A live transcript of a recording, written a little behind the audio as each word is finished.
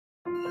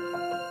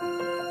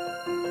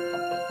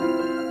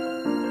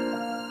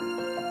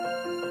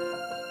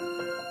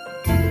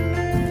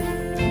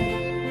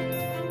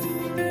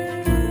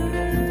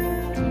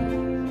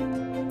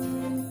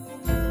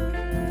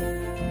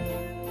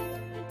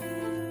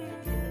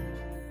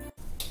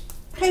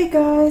Hey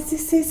guys,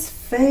 this is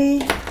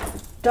Fee,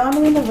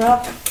 Diamond in the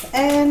Rough,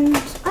 and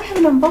I have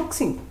an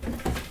unboxing.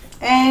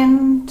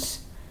 And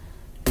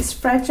it's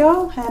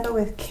fragile, handle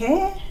with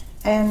care,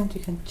 and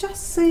you can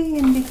just see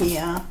into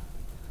here.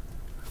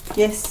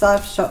 Yes,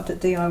 I've shopped at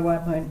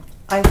DIYMoon.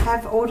 I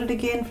have ordered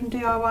again from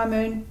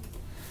DIYMoon.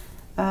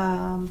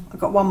 I've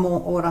got one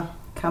more order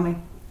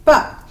coming,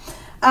 but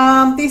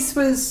this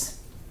was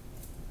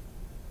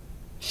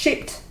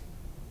shipped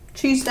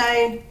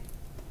Tuesday.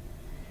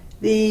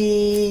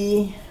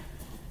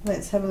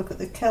 Let's have a look at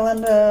the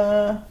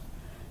calendar.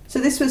 So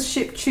this was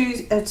shipped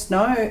Tuesday.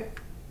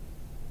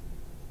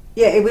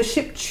 It was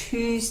shipped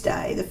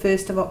Tuesday, the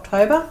 1st of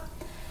October,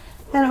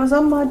 and it was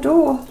on my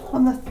door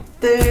on the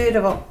 3rd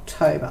of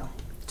October.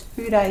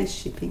 2 days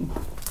shipping.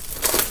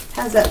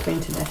 How's that for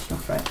international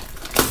freight?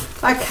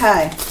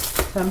 Okay,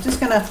 so I'm just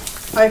going to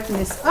open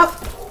this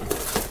up.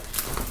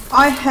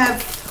 I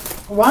have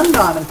one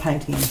diamond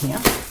painting in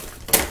here,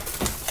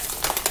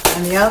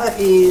 and the other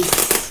is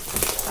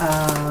a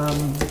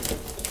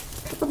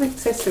couple of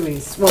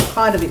accessories, well,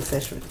 kind of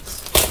accessories.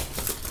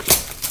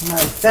 I know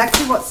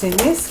exactly what's in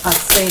this. I've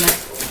seen it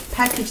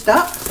packaged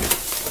up.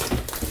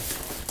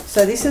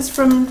 So this is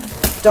from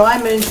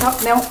DIYMoon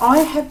Shop. Now I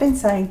have been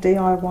saying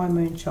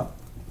DIYMoon Shop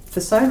for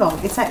so long.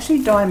 It's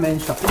actually DIYMoon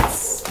Shop.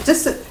 It's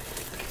just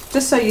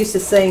so used to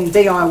seeing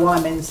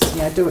DIY means,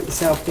 you know, do it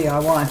yourself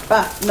DIY,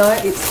 but no,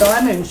 it's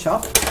DIYMoon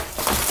Shop.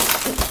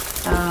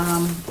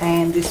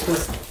 And this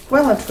was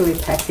well and truly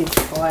packaged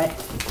by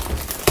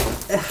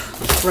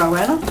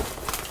Rowanna.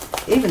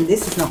 Even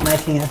this is not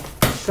making a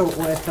short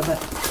work of it.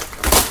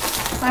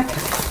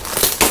 Okay.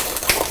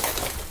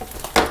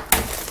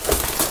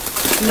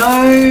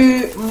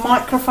 No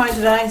microphone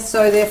today,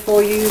 so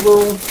therefore you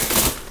will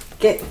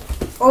get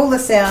all the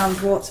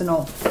sounds, warts and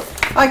all.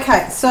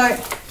 Okay, so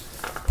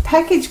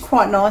packaged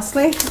quite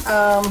nicely.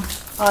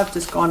 I've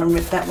just gone and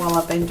ripped that while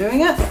I've been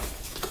doing it.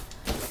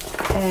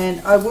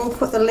 And I will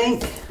put the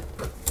link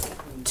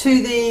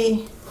to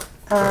the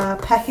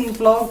packing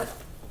vlog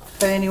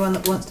for anyone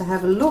that wants to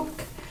have a look.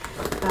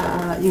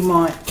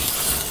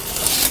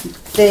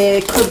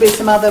 There could be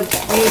some other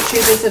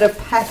YouTubers that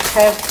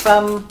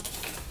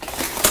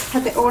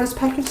have their orders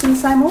packaged in the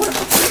same order.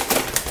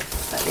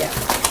 But yeah.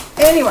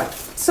 Anyway,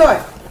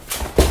 so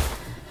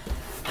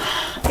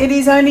it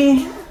is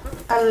only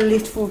a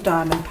little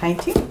diamond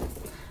painting,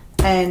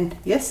 and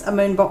yes, a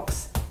moon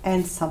box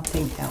and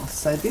something else.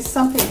 So this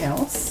something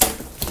else,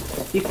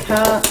 you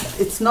can't,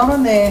 it's not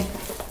on their,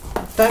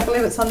 don't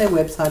believe it's on their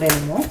website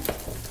anymore.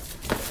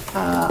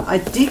 I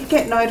did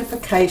get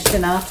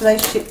notification after they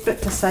shipped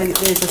it to say that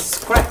there's a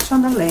scratch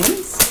on the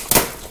lens,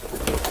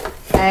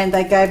 and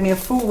they gave me a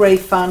full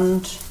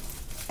refund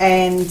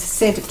and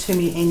sent it to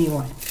me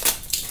anyway.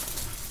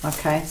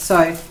 Okay,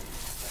 so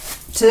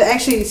to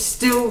actually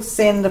still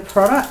send the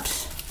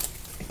product,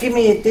 give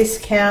me a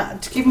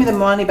discount, to give me the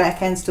money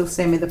back and still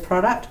send me the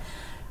product,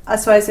 I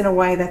suppose in a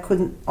way they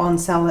couldn't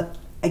on-sell it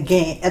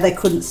again, they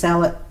couldn't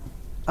sell it,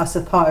 I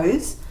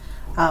suppose.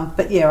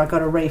 But yeah, I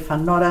got a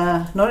refund, not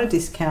a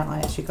discount, I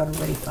actually got a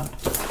refund.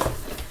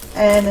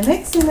 And the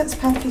next thing that's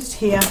packaged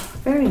here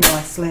very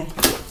nicely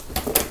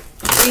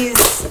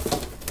is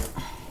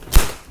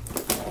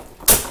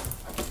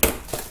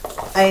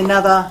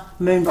another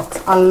moon box.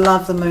 I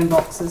love the moon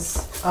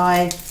boxes.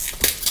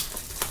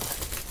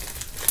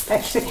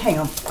 Actually, hang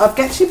on, I've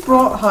actually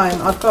brought home,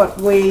 I've brought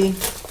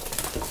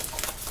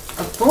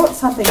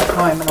something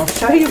home, and I'll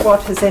show you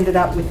what has ended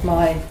up with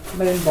my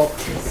moon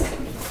boxes.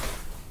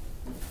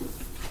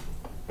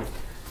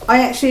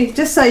 I actually,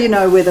 just so you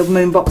know where the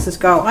moon boxes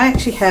go, I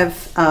actually have,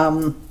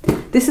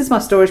 this is my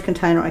storage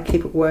container I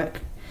keep at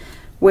work.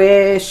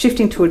 We're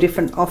shifting to a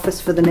different office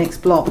for the next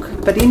block,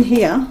 but in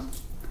here,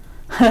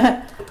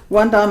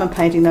 one diamond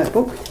painting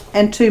notebook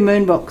and 2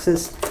 moon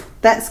boxes.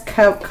 That's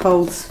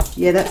Cold's,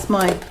 yeah, that's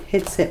my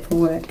headset for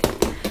work.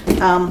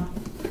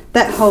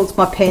 That holds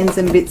my pens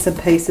and bits and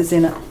pieces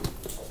in it.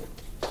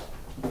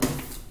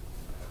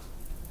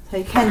 So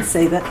you can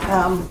see that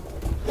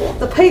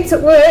the peeps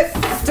at work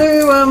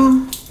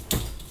do,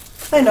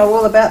 they know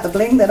all about the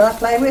bling that I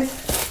play with.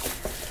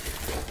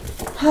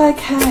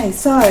 Okay,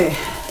 so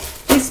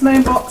this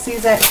moon box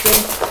is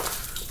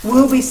actually,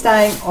 will be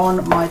staying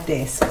on my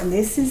desk, and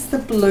this is the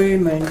blue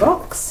moon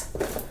box.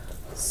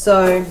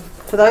 So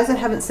for those that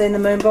haven't seen the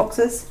moon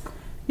boxes,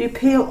 you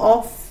peel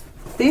off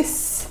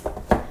this,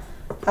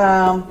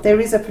 there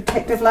is a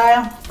protective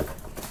layer,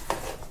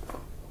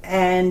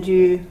 and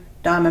you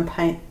diamond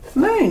paint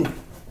moon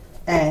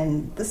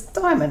and this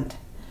diamond.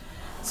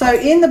 So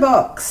in the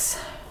box,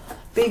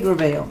 big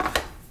reveal.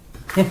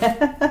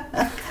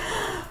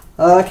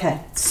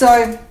 Okay,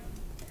 so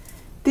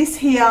this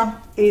here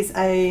is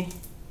a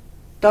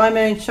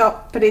DIYMoon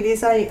Shop, but it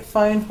is a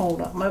phone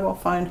holder, mobile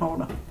phone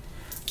holder.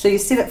 So you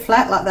sit it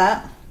flat like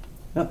that.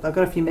 Oh, I've got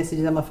a few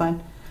messages on my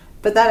phone,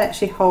 but that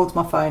actually holds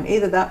my phone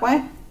either that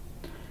way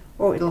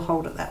or it'll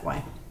hold it that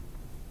way.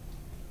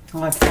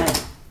 Okay,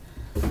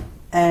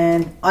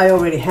 and I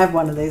already have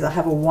one of these. I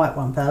have a white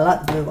one, but I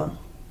like the blue one.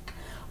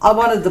 I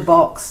wanted the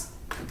box.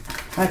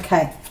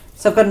 Okay,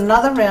 so I've got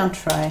another round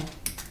tray.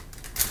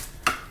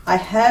 I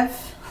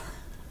have,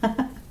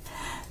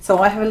 so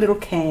I have a little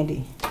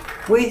candy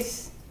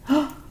with,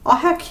 oh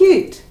how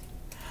cute,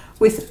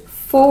 with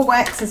 4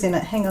 waxes in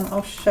it. Hang on,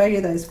 I'll show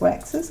you those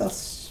waxes.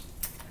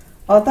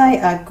 Oh, they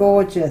are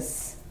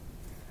gorgeous.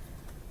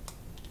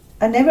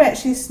 I never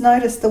actually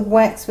noticed the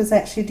wax was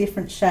actually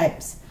different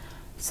shapes.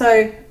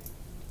 So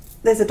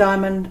there's a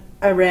diamond,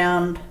 a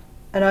round,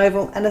 an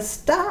oval and a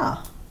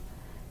star.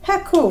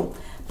 How cool.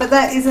 But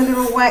that is a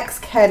little wax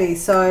caddy,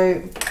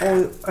 so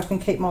I can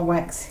keep my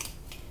wax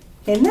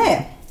in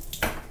there.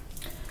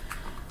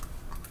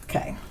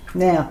 Okay,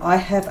 now I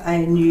have a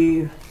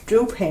new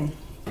drill pen.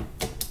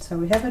 So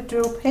we have a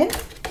drill pen.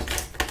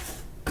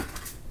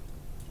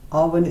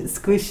 Oh, and it's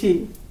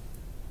squishy.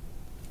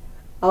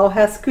 Oh,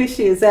 how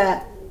squishy is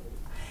that?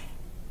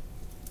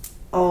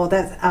 Oh,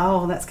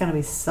 that's going to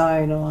be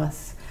so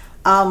nice.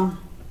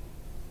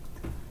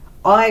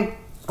 I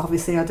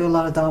do a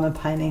lot of diamond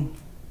painting,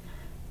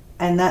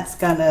 and that's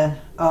gonna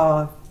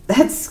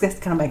that's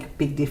gonna make a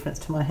big difference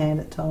to my hand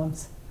at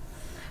times.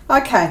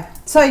 Okay,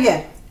 so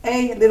yeah,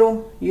 a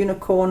little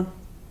unicorn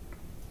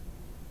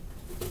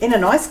in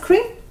an ice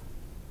cream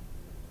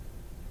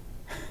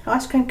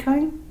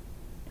cone.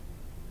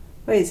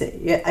 Where is it?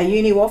 Yeah, a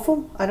uni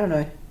waffle. I don't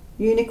know,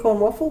 unicorn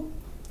waffle.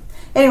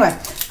 Anyway,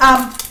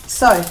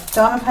 so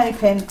diamond painting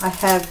pen. I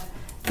have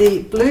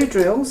the blue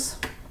drills.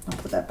 I'll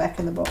put that back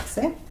in the box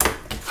there.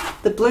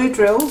 The blue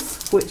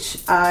drills,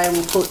 which I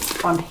will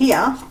put on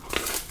here.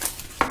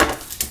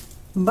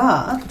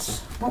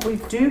 But what we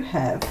do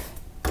have,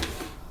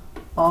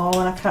 oh,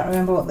 and I can't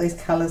remember what these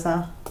colours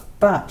are,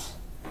 but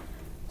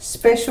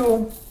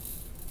special,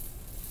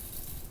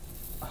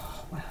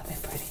 oh wow, they're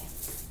pretty.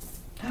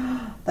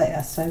 They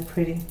are so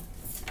pretty.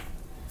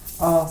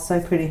 Oh, so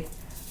pretty.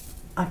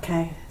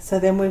 Okay, so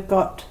then we've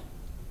got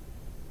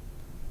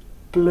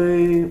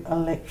blue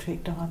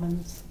electric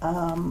diamonds.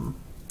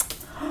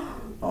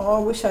 Oh, I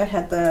wish I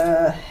had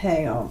the,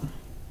 hang on.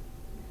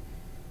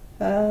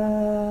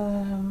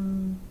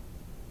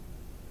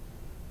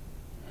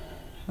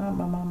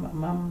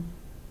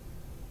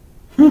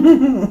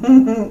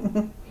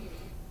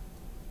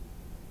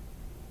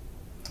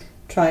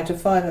 Trying to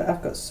find it.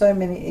 I've got so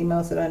many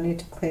emails that I need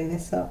to clean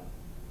this up.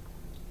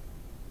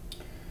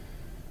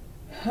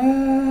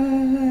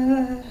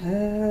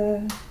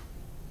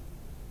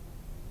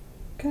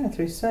 Going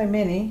through so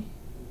many.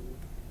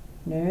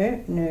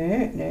 No.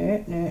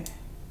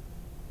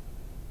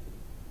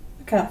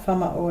 I can't find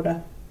my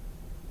order.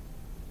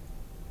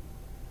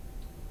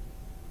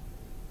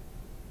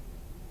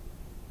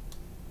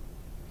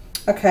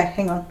 Okay,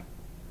 hang on.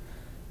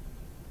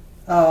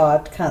 Oh, I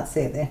can't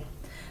see it there.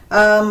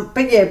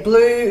 But yeah,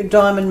 blue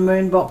diamond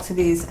moon box it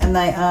is, and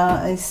they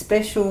are a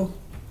special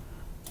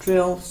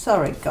drill.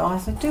 Sorry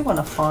guys, I do want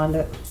to find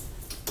it.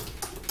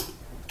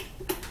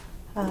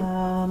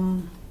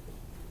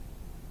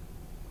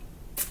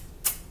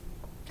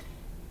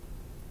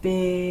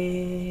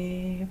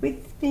 Bear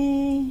with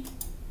me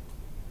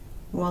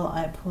while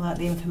I pull out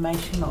the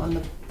information on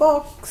the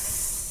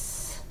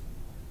box.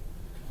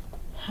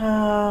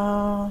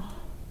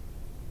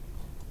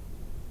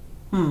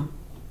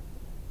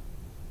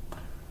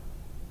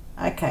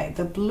 Okay,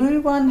 the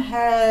blue one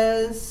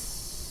has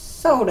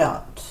sold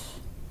out.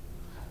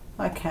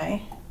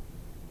 Okay,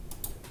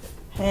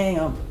 hang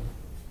on.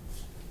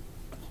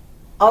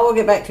 I will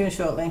get back to you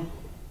shortly.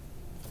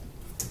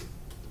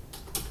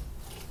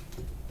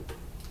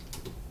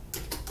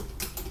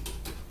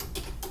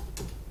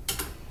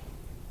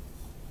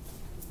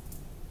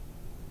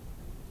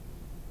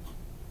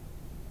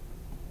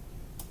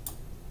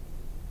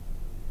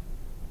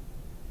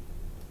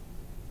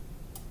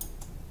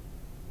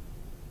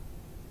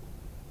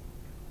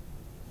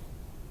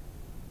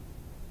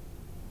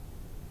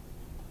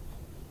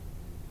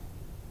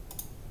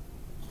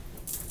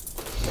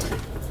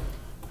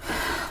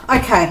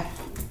 Okay,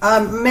 I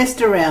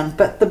messed around,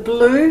 but the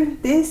blue,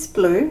 this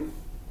blue,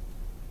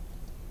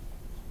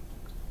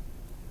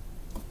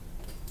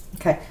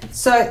 okay,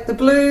 so the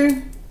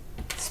blue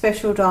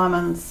special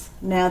diamonds,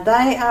 now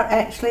they are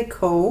actually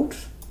called,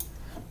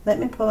 let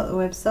me pull up the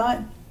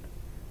website.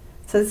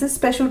 So this is a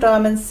special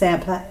diamond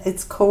sampler,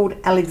 it's called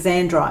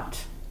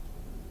Alexandrite,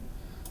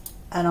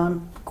 and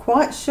I'm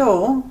quite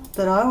sure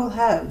that I will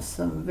have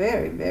some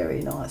very,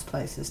 very nice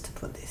places to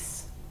put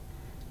this.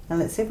 And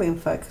let's see if we can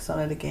focus on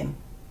it again.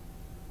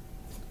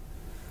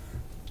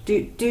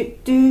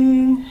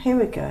 Here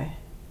we go.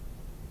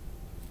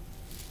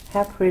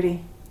 How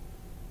pretty.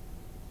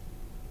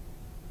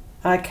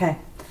 Okay,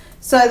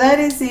 so that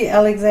is the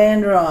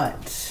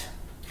Alexandrite,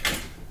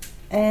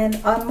 and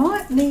I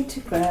might need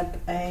to grab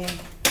a,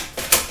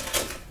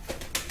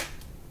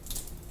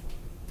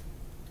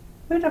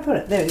 where did I put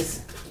it? There it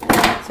is.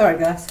 Sorry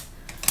guys,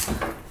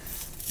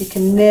 you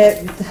can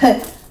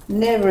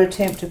never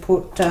attempt to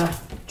put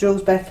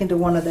jewels back into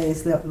one of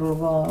these little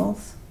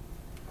vials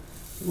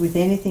with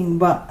anything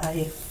but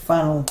a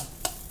funnel.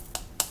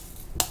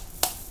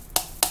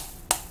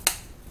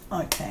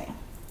 Okay,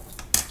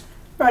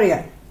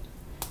 rightio.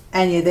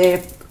 And yeah,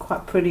 they're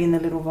quite pretty in the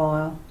little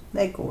vial.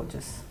 They're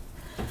gorgeous.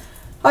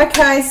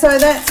 Okay, so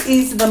that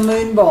is the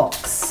moon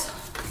box.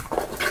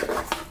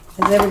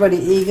 Is everybody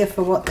eager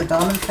for what the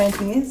diamond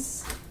painting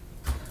is?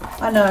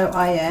 I know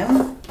I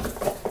am,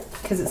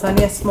 because it's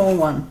only a small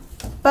one.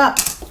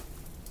 But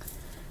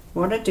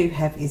what I do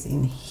have is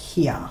in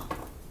here.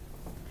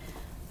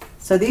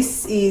 So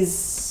this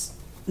is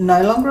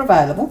no longer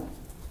available,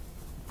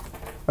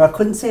 or I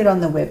couldn't see it on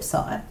the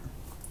website.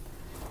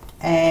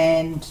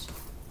 And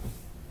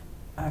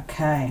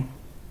okay,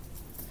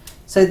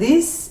 so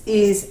this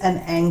is an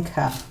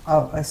anchor.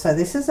 Oh, so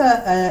this is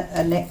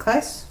a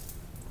necklace.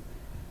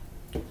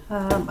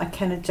 I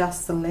can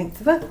adjust the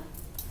length of it,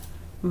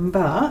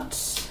 but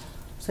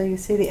so you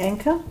see the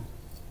anchor.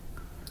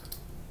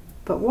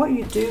 But what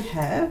you do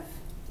have,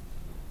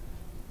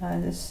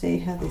 let's see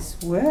how this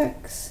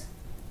works.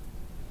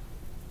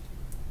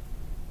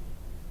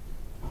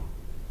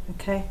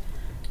 Okay,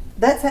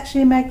 that's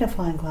actually a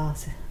magnifying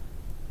glass.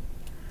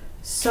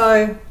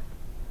 So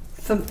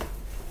for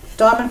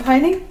diamond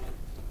painting,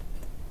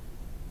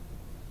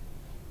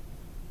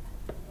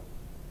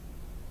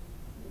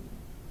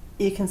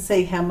 you can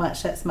see how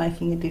much that's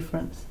making a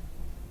difference.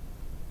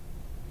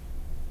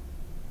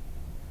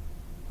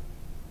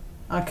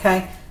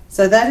 Okay,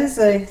 so that is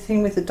a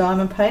thing with the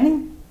diamond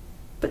painting,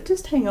 but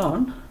just hang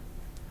on,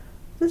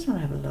 just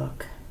want to have a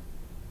look.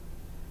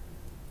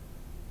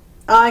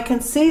 I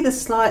can see the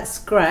slight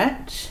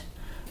scratch,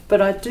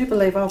 but I do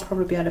believe I'll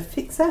probably be able to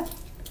fix that.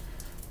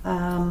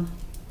 I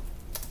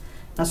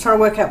was trying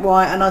to work out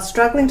why, and I was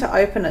struggling to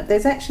open it.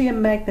 There's actually a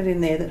magnet in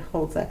there that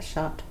holds that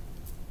shut.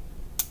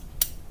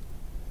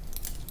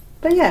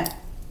 But yeah,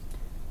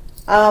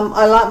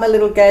 I like my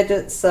little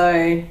gadget,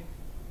 so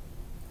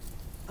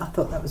I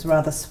thought that was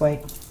rather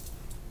sweet.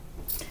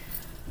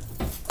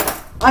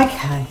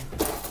 Okay,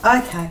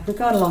 we've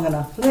gone long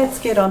enough. Let's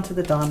get on to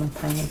the diamond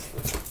painting.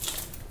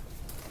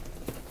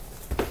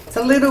 It's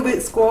a little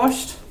bit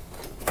squashed,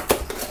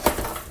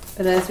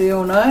 but as we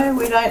all know,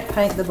 we don't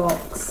paint the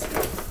box.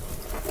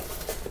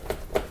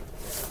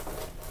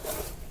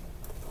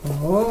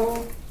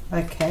 Oh,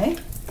 okay.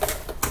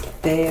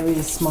 There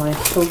is my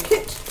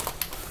toolkit.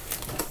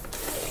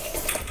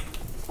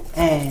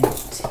 And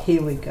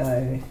here we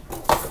go.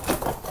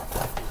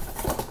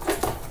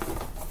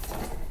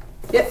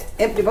 Yep,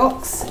 empty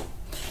box.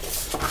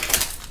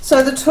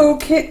 So the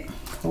toolkit.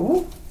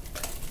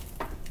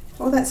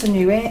 Oh, that's a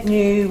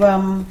new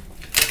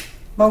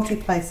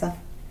multi-placer.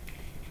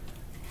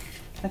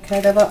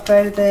 Okay, they've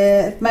upgraded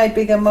their, made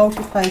bigger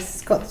multi-place.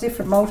 It's got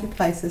different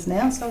multi-placers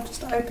now. So I'll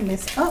just open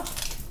this up.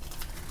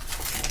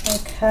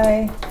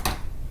 Okay.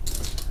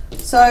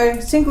 So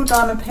single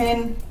diamond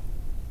pen.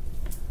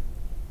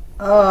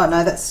 Oh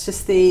no, that's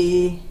just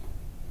the,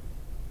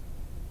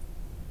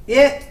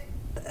 yeah,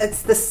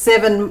 it's the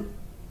 7,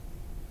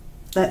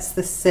 that's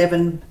the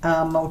 7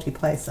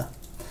 multi-placer.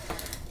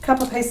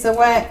 Couple of pieces of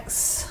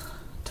wax,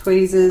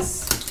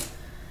 tweezers,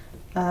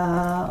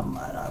 and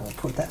I will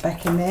put that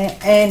back in there,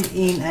 and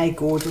in a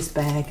gorgeous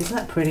bag. Isn't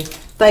that pretty?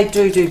 They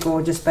do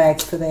gorgeous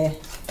bags for their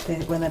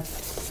when they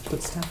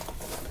put stuff.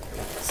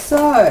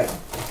 So,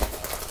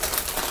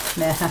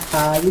 now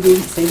haha, you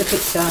didn't see the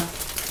picture.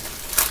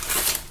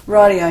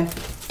 Rightio.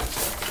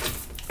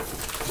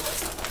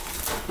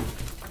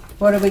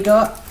 What have we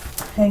got?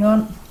 Hang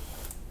on.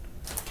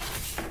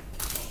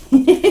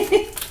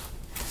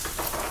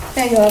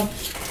 Hang on.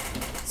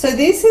 So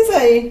this is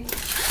a...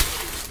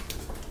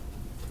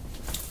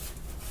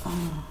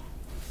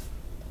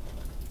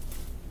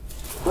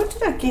 What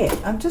did I get?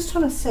 I'm just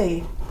trying to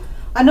see.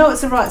 I know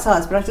it's the right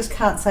size, but I just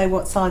can't say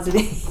what size it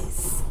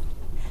is.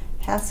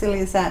 How silly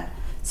is that?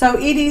 So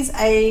it is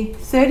a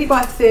 30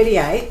 by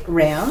 38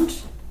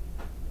 round.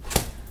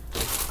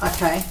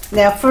 Okay,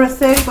 now for a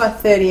 30 by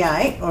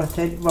 38, or a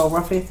 30, well,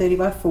 roughly a 30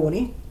 by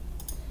 40,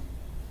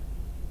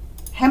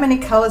 how many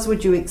colours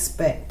would you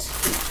expect?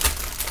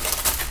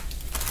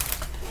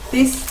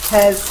 This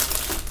has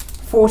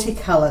 40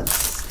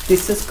 colours.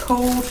 This is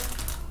called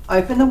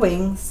Open the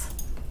Wings,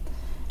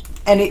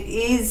 and it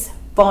is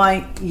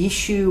by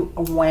Yishu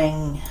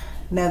Wang.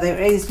 Now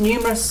there is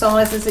numerous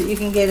sizes that you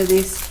can get of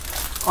this.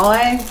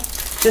 I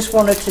just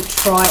wanted to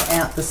try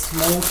out the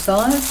small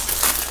size.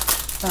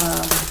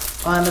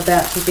 I'm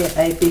about to get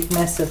a big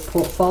massive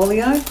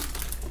portfolio,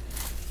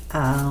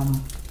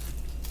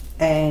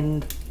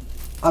 and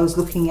I was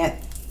looking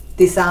at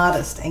this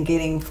artist and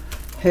getting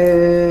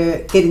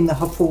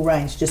the full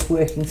range, just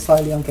working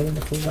slowly on getting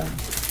the full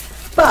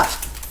range. But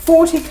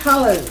 40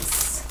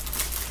 colours,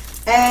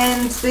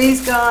 and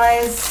these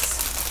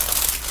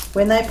guys,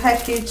 when they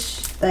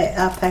package, they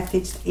are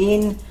packaged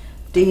in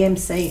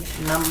DMC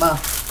number,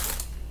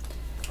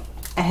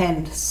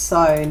 and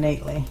so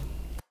neatly.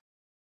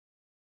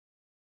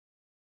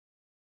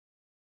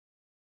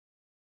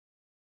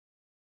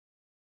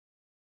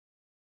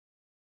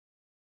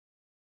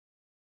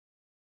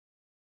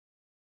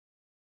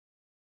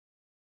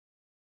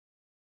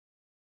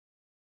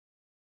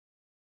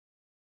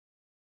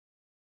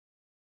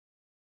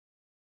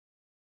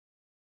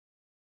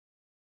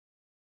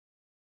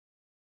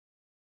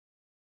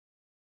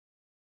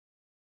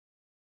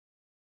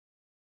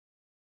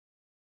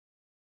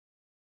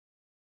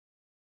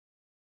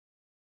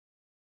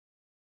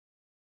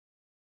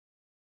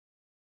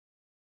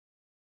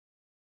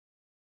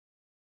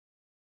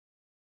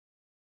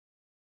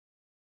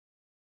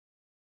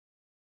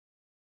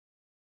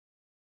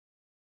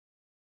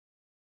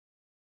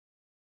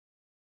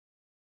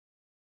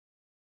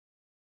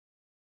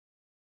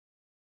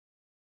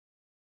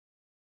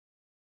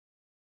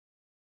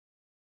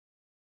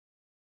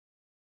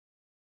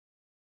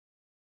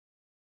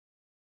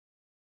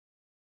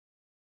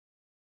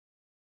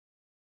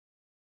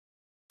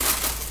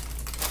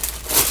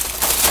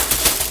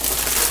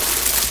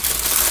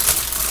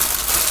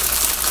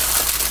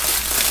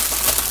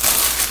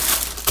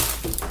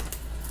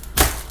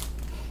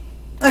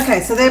 Okay,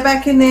 so they're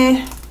back in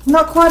there.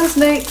 Not quite as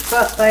neat,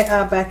 but they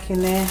are back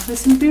in there. There's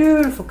some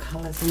beautiful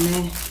colours in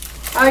there.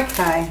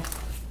 Okay,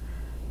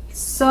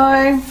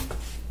 so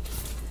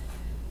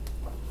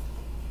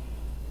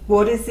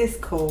what is this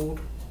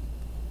called?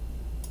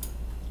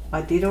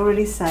 I did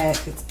already say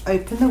it. It's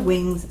Open the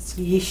Wings. It's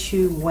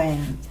Yishu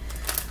Wang.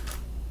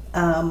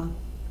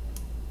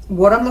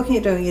 What I'm looking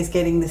at doing is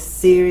getting the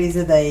series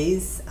of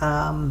these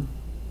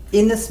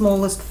in the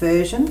smallest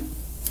version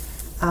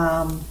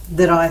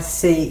that I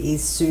see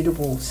is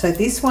suitable. So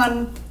this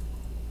one,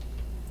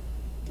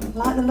 I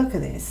like the look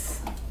of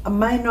this. I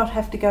may not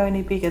have to go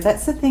any bigger.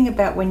 That's the thing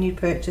about when you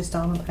purchase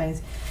diamond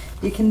paintings.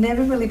 You can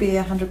never really be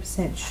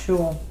 100%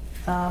 sure.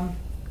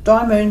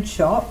 DIYMoon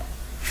Shop,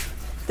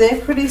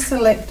 they're pretty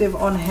selective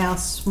on how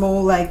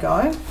small they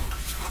go.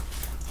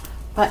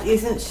 But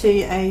isn't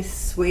she a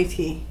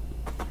sweetie?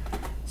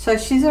 So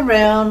she's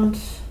around,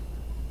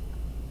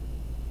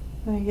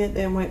 let me get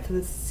there and wait for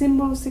the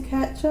symbols to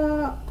catch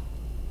up.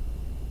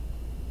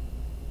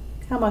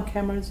 Come on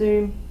camera,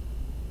 zoom.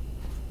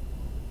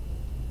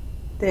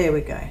 There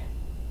we go.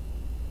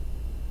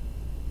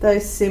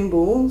 Those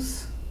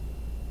symbols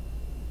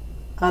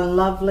are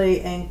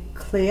lovely and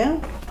clear.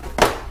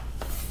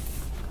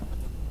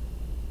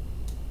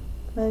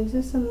 There's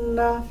just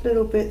enough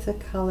little bits of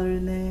colour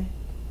in there.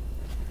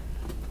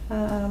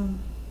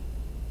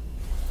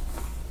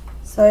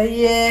 So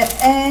yeah,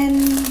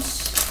 and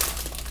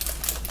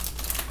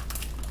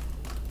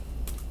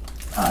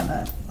oh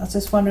no, I was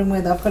just wondering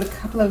whether I've got a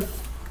couple of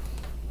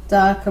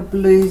darker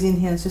blues in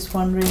here. I was just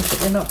wondering, but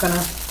they're not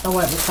gonna, I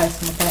won't replace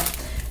them with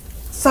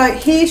that. So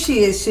here she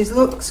is. She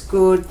looks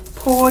good.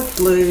 Poured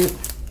glue,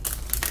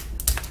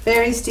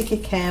 very sticky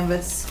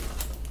canvas.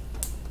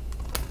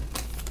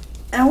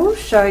 And I will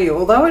show you,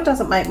 although it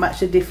doesn't make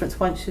much of a difference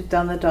once you've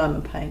done the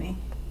diamond painting.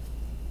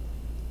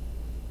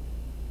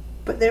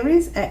 But there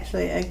is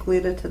actually a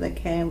glitter to the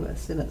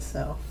canvas in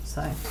itself.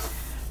 So,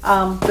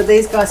 but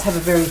these guys have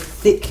a very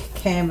thick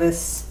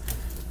canvas,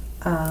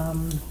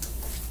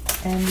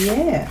 and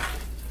yeah,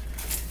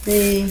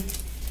 the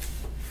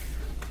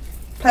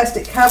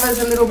plastic cover's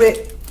a little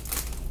bit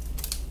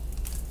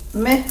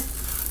meh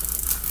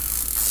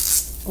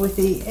with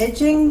the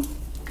edging,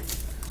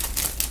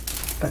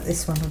 but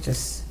this one will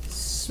just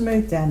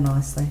smooth down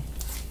nicely.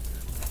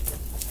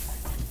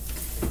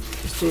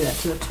 Just do that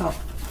to the top.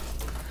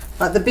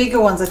 Like the bigger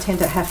ones, I tend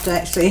to have to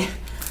actually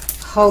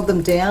hold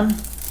them down,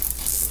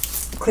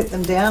 clip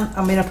them down.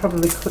 I mean, I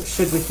probably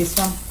should with this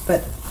one,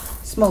 but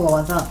smaller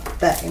ones aren't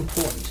that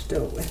important to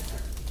do it with.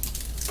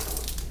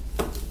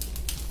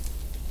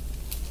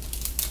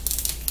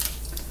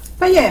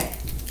 But yeah,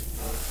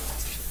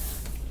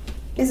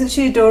 isn't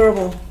she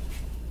adorable?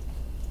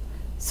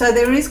 So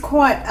there is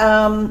quite,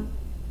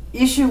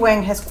 Yishu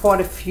Wang has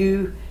quite a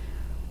few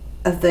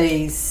of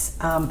these,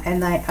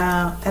 and they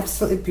are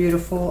absolutely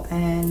beautiful,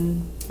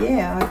 and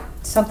yeah,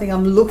 something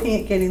I'm looking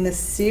at getting this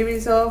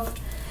series of.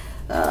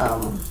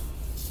 I'll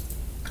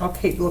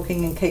keep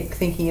looking and keep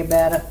thinking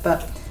about it,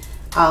 but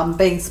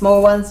being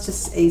small ones,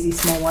 just easy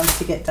small ones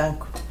to get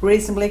done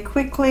reasonably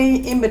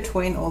quickly in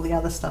between all the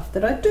other stuff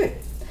that I do.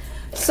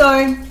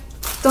 So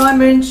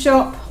DIYMoon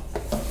Shop,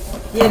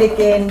 yet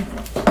again,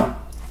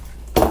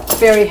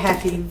 very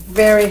happy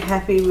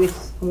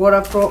with what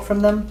I've brought from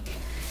them.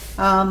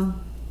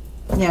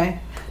 You know,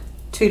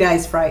 2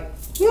 days freight,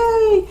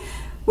 yay.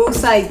 We'll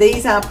say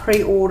these are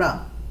pre-order,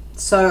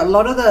 so a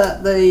lot of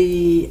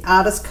the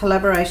artist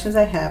collaborations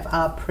they have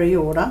are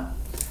pre-order,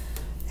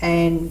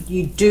 and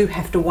you do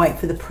have to wait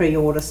for the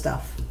pre-order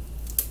stuff.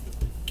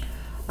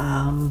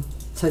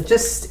 So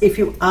just if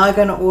you are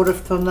going to order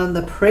from them,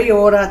 the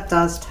pre-order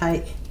does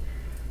take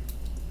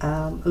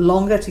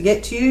longer to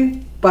get to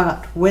you,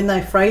 but when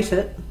they freight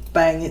it,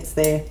 bang, it's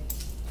there.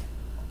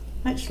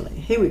 Actually,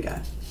 here we go.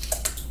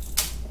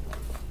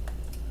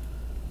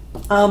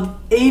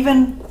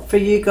 Even for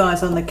you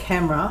guys on the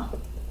camera,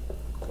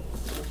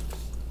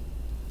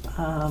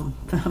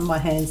 my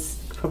hand's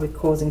probably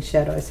causing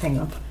shadows, hang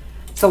on.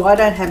 So I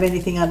don't have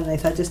anything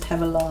underneath, I just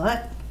have a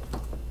light.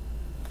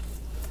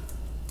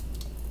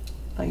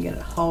 I can get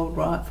it hold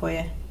right for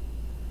you.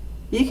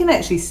 You can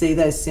actually see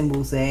those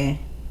symbols there.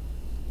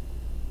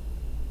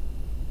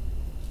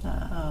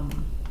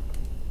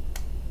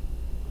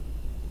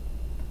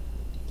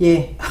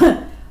 Yeah,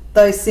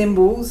 those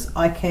symbols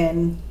I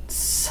can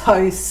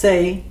so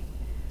see.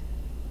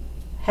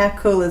 How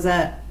cool is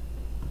that?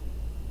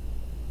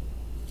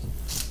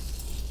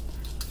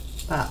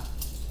 But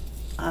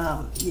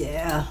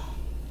yeah,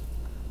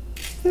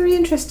 very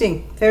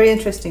interesting,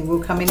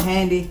 will come in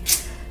handy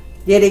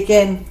yet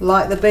again.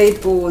 Like the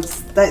bead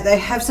boards, they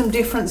have some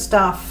different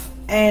stuff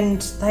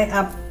and they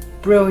are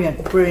brilliant.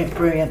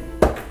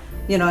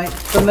 You know,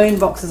 the moon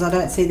boxes, I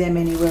don't see them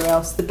anywhere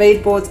else. The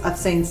bead boards I've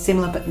seen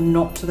similar, but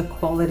not to the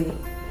quality.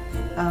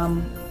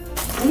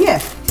 Yeah,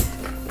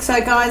 so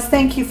guys,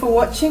 thank you for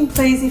watching.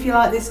 Please, if you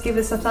like this, give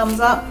us a thumbs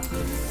up,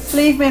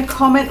 leave me a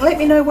comment, let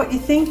me know what you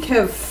think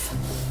of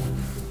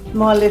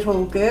my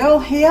little girl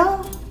here.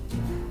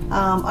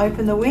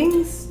 Open the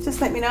Wings,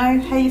 just let me know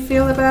how you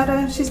feel about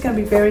her. She's going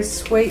to be very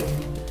sweet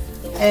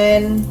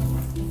And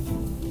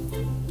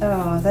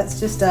oh, that's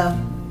just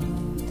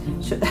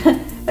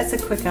that's a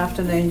quick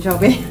afternoon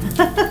jobby.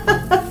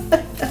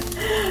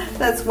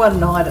 That's one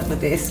night at the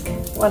desk,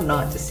 one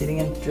night just sitting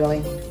and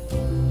drilling.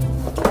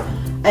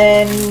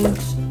 And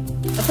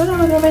I don't know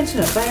whether I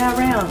mentioned it, they are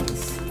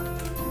rounds.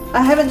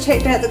 I haven't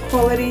checked out the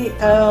quality.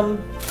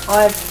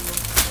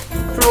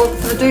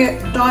 For the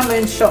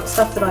DIYMoon Shop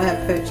stuff that I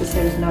have purchased,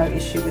 there is no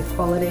issue with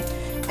quality.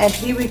 And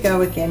here we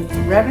go again,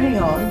 rabbiting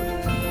on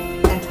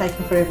and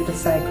taking forever to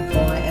say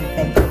goodbye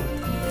and thank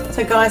you.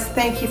 So guys,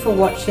 thank you for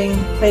watching.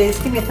 Please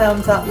give me a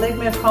thumbs up, leave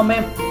me a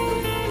comment.